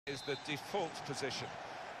is the default position,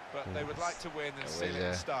 but they would like to win and seal it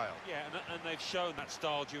in style. Yeah, and they've shown that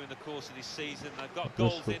style during the course of this season. They've got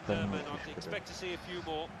goals in them, and I expect to see a few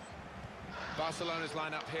more. Barcelona's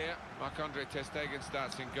line-up here. Marc-Andre ter Stegen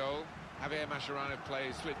starts in goal. Javier Mascherano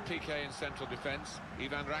plays with Piqué in central defence.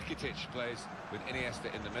 Ivan Rakitic plays with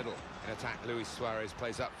Iniesta in the middle. In attack, Luis Suarez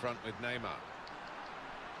plays up front with Neymar.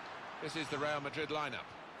 This is the Real Madrid lineup.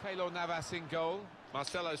 Keylor Navas in goal.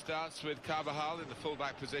 Marcelo starts with Carvajal in the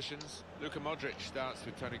full-back positions. Luka Modric starts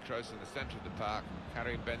with Toni Kroos in the centre of the park.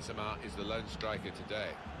 Karim Benzema is the lone striker today.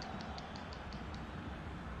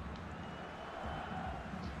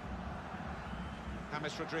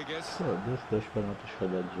 James Rodriguez. Out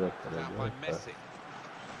by Messi.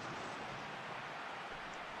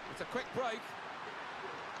 It's a quick break.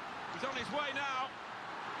 He's on his way now.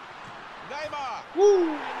 Neymar!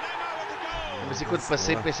 Neymar with the goal! Mas enquanto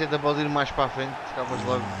pensei da bola ir mais para a frente, ficavas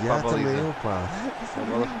logo para a baliza. A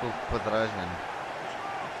bola ficou para trás, mano.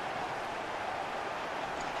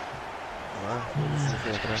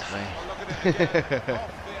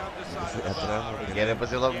 E era para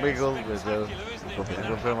ser logo bem gol, mas eu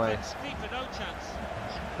não foi mais.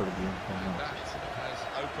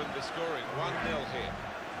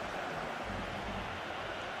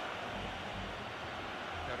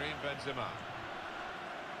 Karim Benzema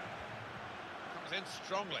comes in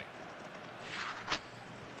strongly.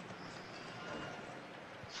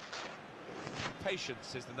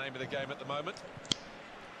 Patience is the name of the game at the moment.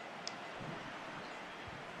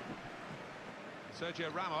 Sergio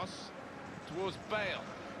Ramos towards Bale.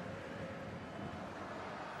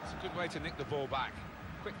 It's a good way to nick the ball back.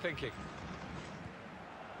 Quick thinking.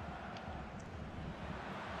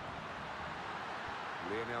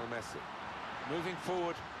 Lionel Messi moving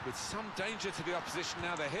forward with some danger to the opposition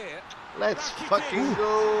now they're here. Let's fucking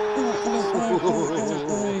go!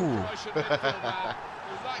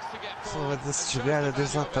 Foda-se, jogada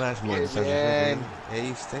desde lá atrás, mano. É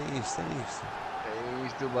isto. É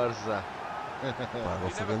isto, Barça. Pá, vou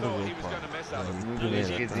fazendo gol, pá.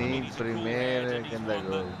 Primeira, ganda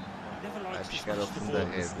gol. Vai buscar ao fundo da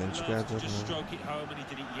rede.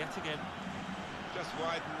 Just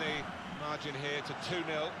widen the margin here to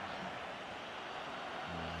 2-0.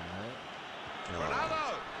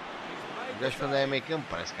 Ronaldo! O gajo quando é meio campo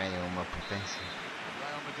parece que ganha uma potência.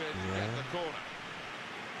 Real Madrid get the corner.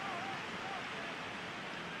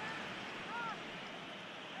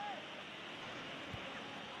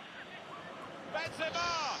 Benzema!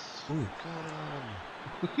 Caralho.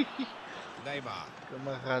 Neymar. Que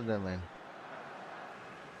amarrada, mano.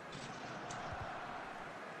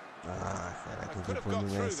 Caraca, Could have got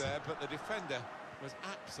through there, but the defender was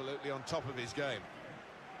absolutely on top of his game.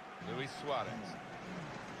 Luis Suarez.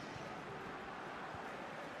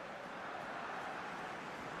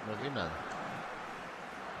 Não vi nada.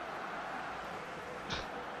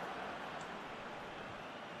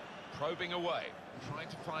 Probing away, trying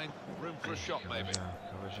to find room for a shot maybe.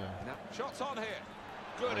 Now, shots on here.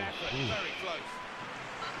 Good effort, very close.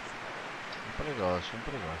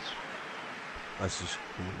 Perigosos. Achas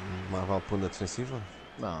que mais vale pôr na defensiva?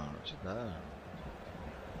 Não, já dá.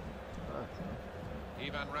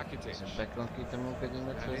 Ivan Rakitic. Sempre que aqui também um bocadinho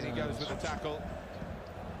na defesa. And he goes with the tackle.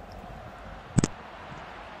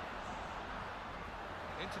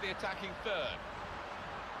 Into the attacking third.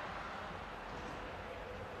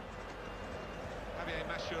 Javier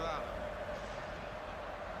Mascherano.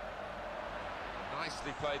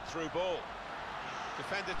 Nicely played through ball.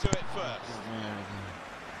 Defender to it first.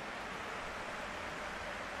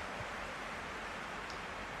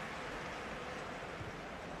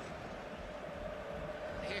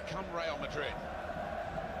 Here come Real Madrid.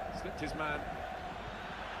 Slipped his man.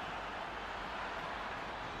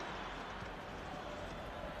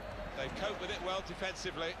 They cope with it well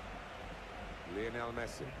defensively. Lionel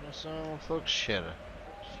Messi. Não são fogo cheira.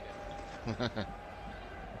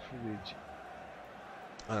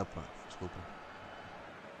 Pá, desculpa.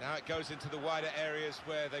 Now it goes into the wider areas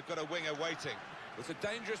where they've got a winger waiting. It's a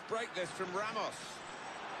dangerous break this from Ramos.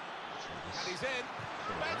 And he's in.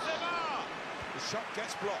 Benzema! The shot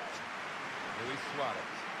gets blocked. Luis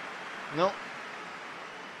Suarez. Não.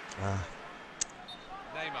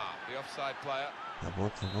 Neymar, the offside player. Tá bom.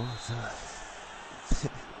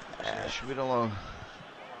 Subiram logo.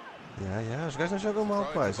 Os gajos não jogam mal,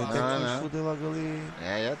 pá. A gente tem que nos foder logo ali.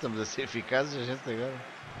 Estamos a ser eficazes a gente agora.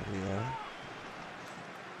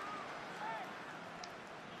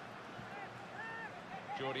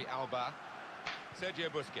 Jordi Alba. Sergio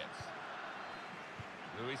Busquets.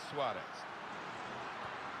 Luis Suarez.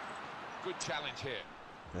 Good challenge here.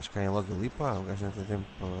 Acho que caem logo ali, pá. O gajo não tem tempo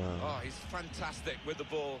para. Oh, he's fantastic with the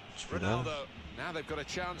ball. Ronaldo. Now they've got a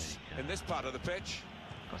chance in this part of the pitch.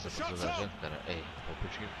 Passa por toda a gente, cara. Ei, vou para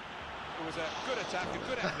o It was a good attack, a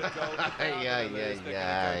good effort goal.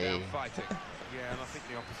 Fighting. Yeah, and I think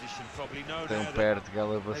the opposition probably know Tão now perto that que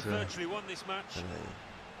ela they've passou. virtually won this match.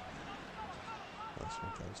 Vamos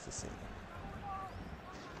montar isto assim.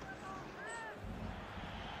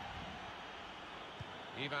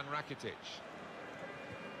 Ivan Rakitic.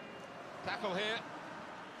 Tackle here.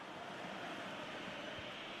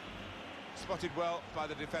 Spotted well by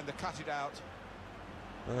the defender, cut it out.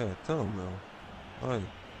 É, então, meu. Olha.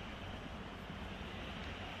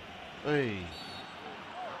 Ei.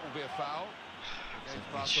 That will be a foul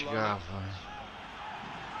against Barcelona. Chegava.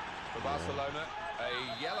 For Barcelona,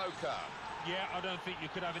 a yellow card. Yeah, I don't think you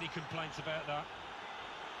could have any complaints about that.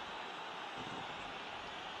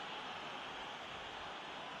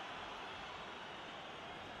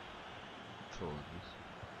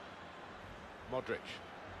 Modric.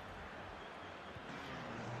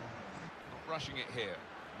 Not rushing it here.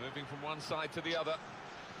 Moving from one side to the other.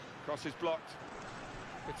 Cross is blocked.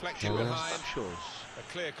 Deflection behind. A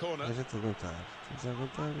clear corner. A gente aguentar. Temos a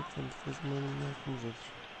aguentar e temos depois uma melhor como os outros.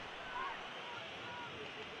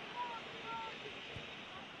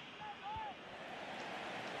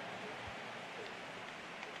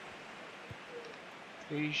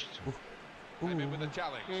 Que é isto? Maybe with a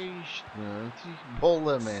challenge. Que é isto, meu?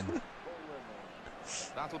 Bola, man.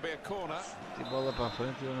 That'll be a corner. Tem bola para a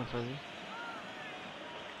frente e eu não fazia.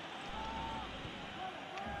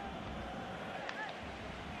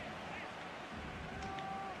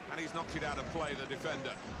 And he's knocked it out of play, the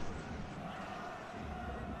defender.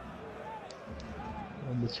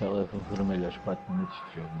 Vamos deixar leva vermelho aos 4 minutos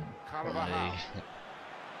de jogo. Carvajal.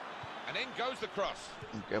 And in goes the cross.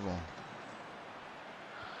 Que é bom.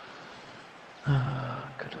 Ah,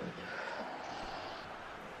 caralho.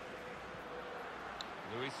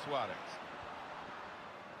 Luis Suarez.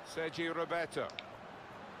 Sergio Roberto.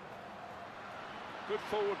 Good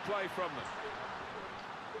forward play from them.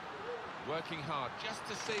 Working hard just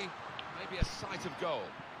to see maybe a sight of goal.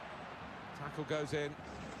 Tackle goes in.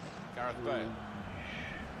 Gareth Bale.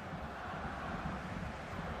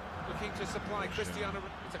 Looking to supply Cristiano.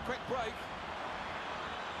 It's a quick break.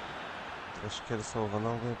 Acho que era só o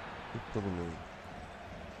Ronaldo e pelo meio.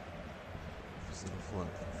 Fazer o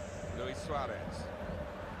flanco. Luis Suarez.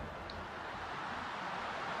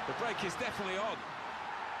 The break is definitely on.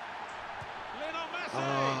 Lionel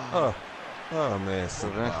Messi. Messi.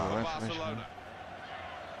 Barcelona.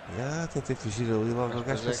 Já tentei fugir ali, logo o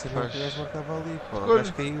gajo pensou que o gajo marcava ali, pá. O Escolha.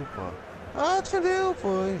 gajo caiu, pá. Defendeu,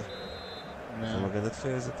 pois. Foi uma grande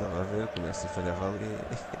defesa, estava a ver, que o Messi falhava ali.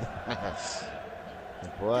 Não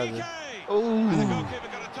pode. And the goalkeeper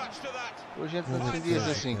got a touch to that. A gente não defendia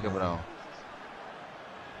assim, cabrão.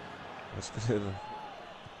 Mas querer.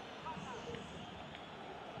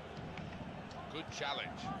 Good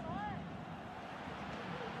challenge.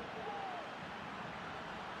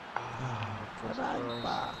 Caralho,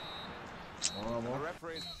 pá. The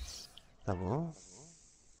referees. Tá bom.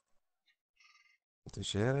 Então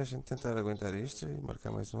já era a gente tentar aguentar isto e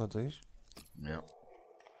marcar mais 1 ou 2. Não.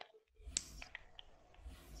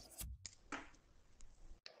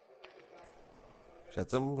 Já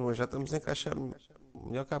estamos a encaixar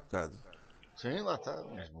melhor que há bocado. Sim, lá está.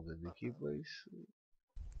 Mas mudar de equipa, isso.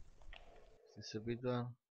 Tem se habituar.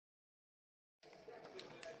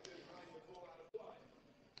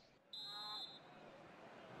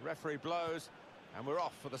 Referee blows, and we're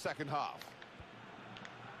off for the second half.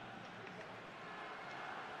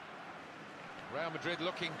 Real Madrid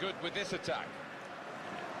looking good with this attack.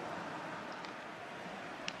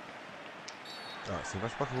 Assim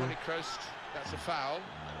vais para a rua. Toni Kroos, that's a foul.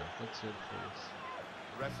 Pode ser, foi isso.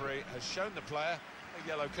 The referee has shown the player a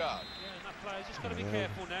yellow card. Yeah, and that player's just got to be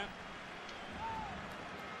careful now.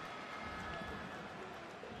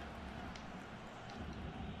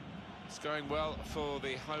 It's going well for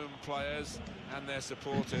the home players and their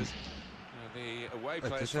supporters. The away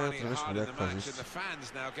players já é finding it outra vez hard que in the o gajo faz match, and isto. the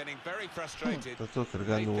fans now getting very frustrated. Estou a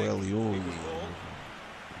carregar no L1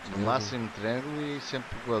 No máximo triângulo e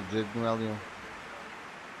sempre com o dedo no L1.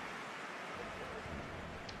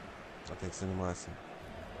 Só tem que ser no máximo.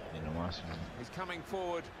 E no máximo. He's coming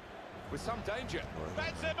forward with some danger.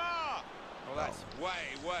 Benzema! Well, that's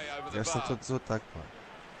way over the Já estão bar. todos o ataque, pá.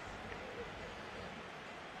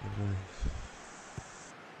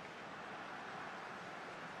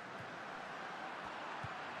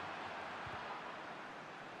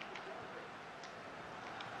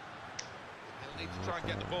 They'll need to try and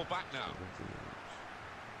get the ball back now.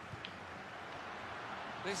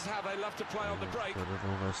 This is how they love to play on the break. Agora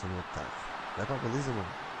não vai ser no ataque. Vai para a baliza, mano.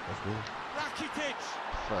 Rakitic!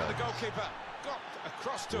 And the goalkeeper got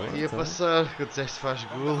across to it. Ia passar, que disseste faz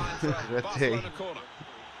gol. Ratei.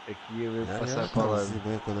 Aqui ia passar para lá.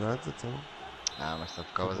 Bem quadrado, então. Ah, mas está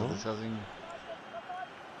por causa ali sozinho.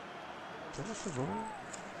 Então vai ser bom.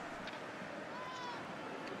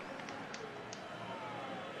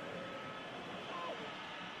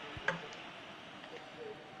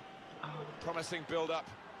 Promising build-up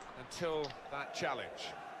until that challenge.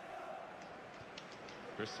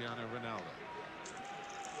 Cristiano Ronaldo.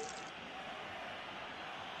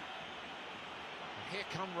 And here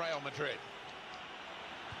come Real Madrid.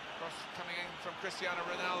 Cross coming in from Cristiano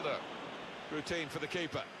Ronaldo. Routine for the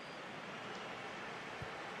keeper.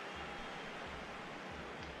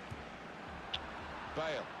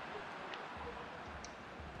 Bale.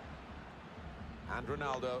 And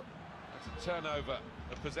Ronaldo. That's a turnover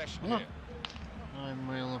of possession here. Ai,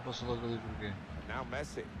 mãe, ele não passou logo ali porquê? Now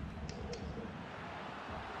Messi.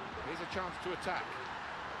 Here's a chance to attack.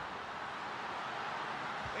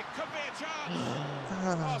 It could be a chance.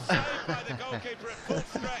 Oh, saved by the goalkeeper at full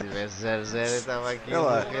Se stretch. tivesse 0-0 eu estava aqui. Olha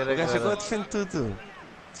lá, a correr o gajo agora agora. defende tudo.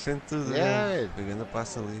 Defende tudo, Yeah. né? Pegando a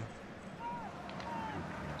passa ali.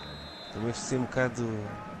 Também esqueci um bocado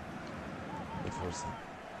da força.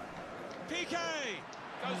 PK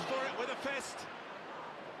goes for it with a fist.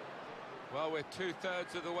 Well, we're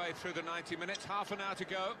 2/3 of the way through the 90 minutes, half an hour to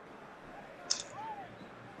go.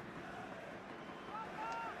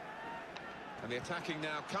 And the attacking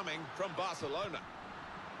now coming from Barcelona.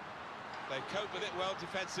 They cope with it well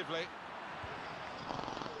defensively.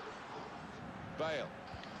 Bale.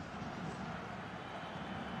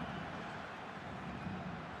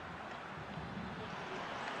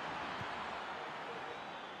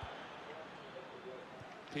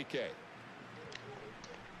 Piqué.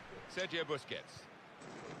 Sergio Busquets.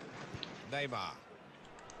 Neymar.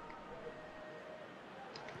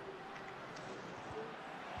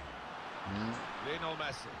 Lionel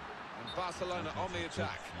Messi. And Barcelona on the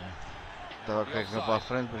attack. Estava a querer que para a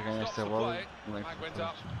frente, depois ganhaste a bola. Como é Mike que went foi?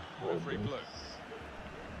 up. Referee blew.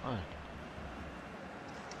 Olha,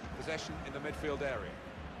 Possession in the midfield area.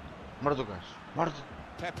 morde o gajo. Morde.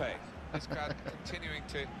 Pepe. This crowd continuing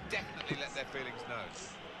to definitely let their feelings known.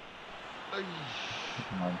 Ai.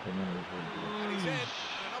 Não tem nenhum. And he's in.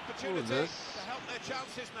 An opportunity Foda-se. to help their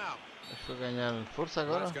chances now. Acho que vai ganhar força Well,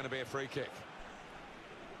 agora. it's going to be a free kick.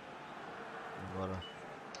 Agora.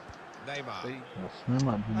 Neymar. Ai.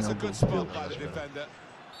 That's a good spot by the defender.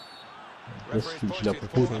 Esse Referee's filho da pointed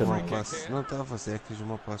puta for the Uma free kick passe. here. Não estava a fazer, é que fiz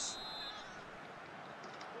uma passe.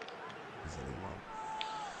 Mas animal.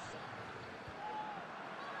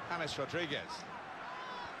 James Rodriguez.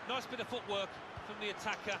 Nice bit of footwork from the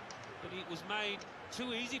attacker, but it was made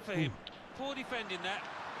too easy for him. Poor defending there.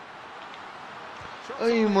 Shots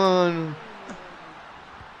Ai, on mano.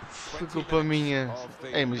 Foi 20 culpa minutes minha. of the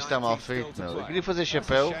Ei, mas isto está mal 90 still feito, to meu. Eu play. queria fazer That's a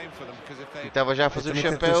chapéu shame for them, because if e they estava já a fazer o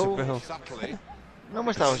também tentei o chapéu. chapéu. subtly Não,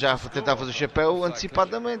 mas estava já a tentar fazer o chapéu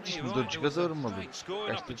antecipadamente. Isto mudou de jogador, mano. Great scoring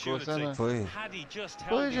Gajo ficou a opportunity. cena. Foi. Had he just held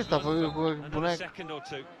Pois, já his estava run eu com o another boneco. second or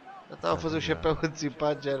two. Já estava a fazer o chapéu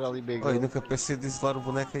antecipado, já era ali bem Olha, gol. nunca pensei de isolar o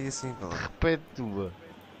boneco aí assim, pá. Repete tua.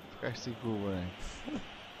 Ficaste assim com o boneco.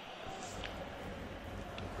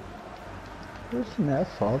 Isso não é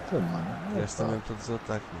falta, mano. É Este também todos os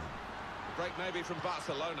ataques, mano. break maybe from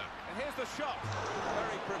Barcelona. And here's the shot.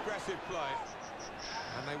 Very progressive play.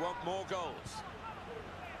 And they want more goals.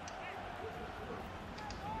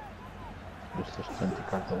 Estes tanto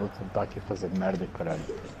carta luta está aqui a fazer merda, caralho.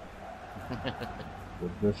 Meu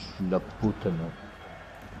Deus, filho da puta, meu.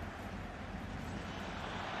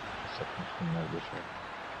 Só que isto não é deixar.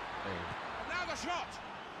 Now the shot.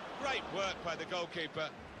 Great work by the goalkeeper.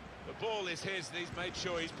 The ball is his and he's made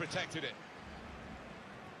sure he's protected it.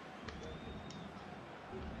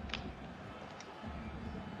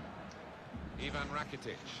 Ivan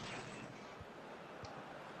Rakitic.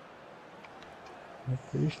 É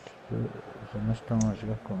que isto, já não estão a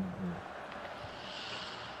jogar com...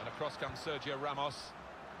 And across comes Sergio Ramos.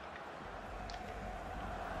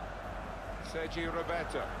 Sergio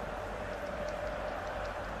Roberto.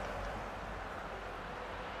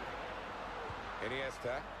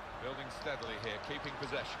 Iniesta building steadily here, keeping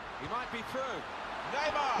possession. He might be through.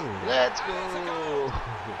 Neymar! Let's And it's a goal! go!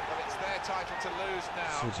 But it's their title to lose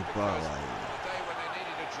now. Should you Because bow, on the day when they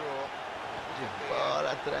needed a draw, Bora,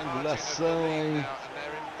 margin of the triangulação, league hein? now, and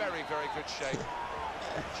they're in very, very good shape.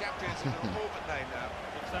 Champions is an important name now.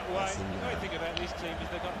 Looks that way. The great thing about this team is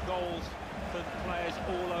they've got goals for players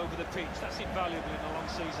all over the pitch. That's invaluable in a long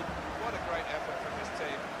season. What a great effort from this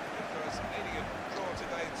team. because needing a draw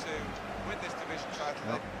today to win this division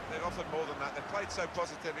title, they've offered more than that. They've played so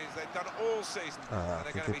positively as they've done all season, and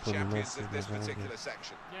they're going to be champions of this particular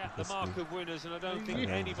section. Yeah, the mark of winners, and I don't think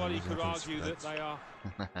anybody could argue that they are.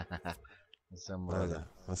 Olha,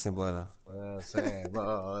 vamos embora. Vamos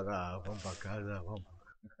embora, vamos para casa, vamos.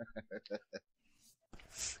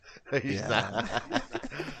 Aí está.